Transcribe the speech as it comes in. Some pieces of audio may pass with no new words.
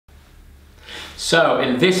So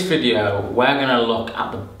in this video we're going to look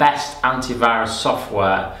at the best antivirus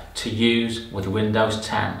software to use with Windows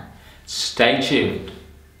 10. Stay tuned.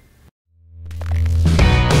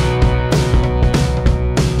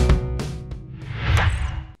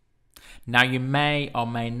 Now you may or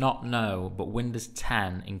may not know, but Windows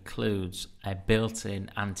 10 includes a built-in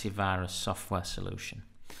antivirus software solution.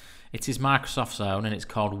 It is Microsoft's own and it's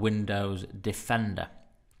called Windows Defender.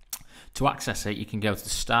 To access it, you can go to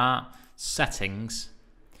Start, Settings,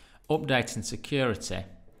 Update and Security,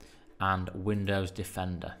 and Windows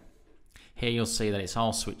Defender. Here you'll see that it's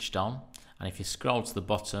all switched on, and if you scroll to the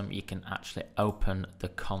bottom, you can actually open the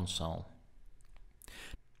console.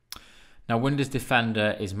 Now, Windows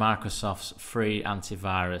Defender is Microsoft's free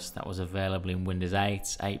antivirus that was available in Windows 8,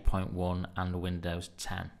 8.1 and Windows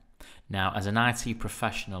 10. Now, as an IT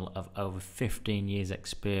professional of over 15 years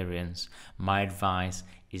experience, my advice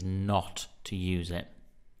is not to use it.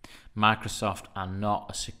 Microsoft are not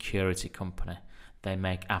a security company. They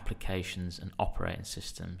make applications and operating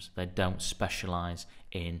systems. They don't specialize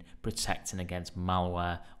in protecting against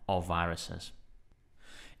malware or viruses.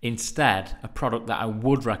 Instead, a product that I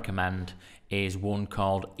would recommend is one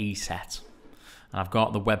called ESET. And I've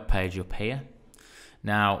got the web page up here.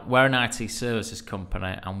 Now, we're an IT services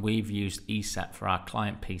company and we've used ESET for our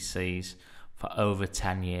client PCs for over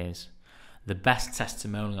 10 years. The best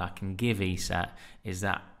testimonial I can give ESET is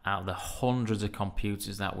that out of the hundreds of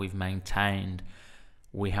computers that we've maintained,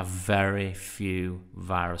 we have very few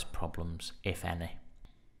virus problems, if any.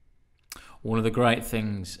 One of the great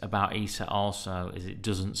things about ESET also is it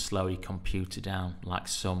doesn't slow your computer down like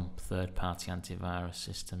some third-party antivirus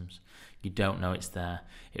systems. You don't know it's there.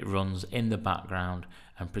 It runs in the background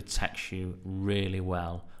and protects you really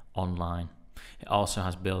well online. It also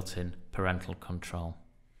has built-in parental control.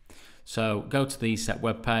 So go to the ESET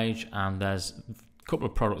webpage and there's a couple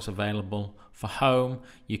of products available. For home,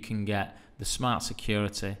 you can get the Smart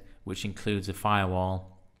Security, which includes a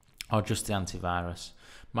firewall, or just the antivirus.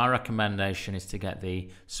 My recommendation is to get the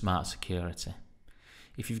Smart Security.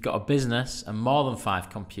 If you've got a business and more than 5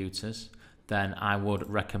 computers, then I would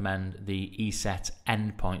recommend the ESET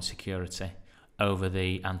Endpoint Security over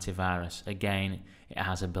the antivirus. Again, it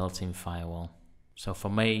has a built-in firewall. So for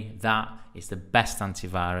me, that is the best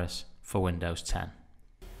antivirus for Windows 10.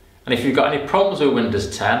 And if you've got any problems with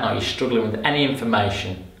Windows 10 or you're struggling with any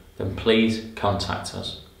information, then please contact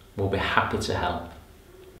us. We'll be happy to help.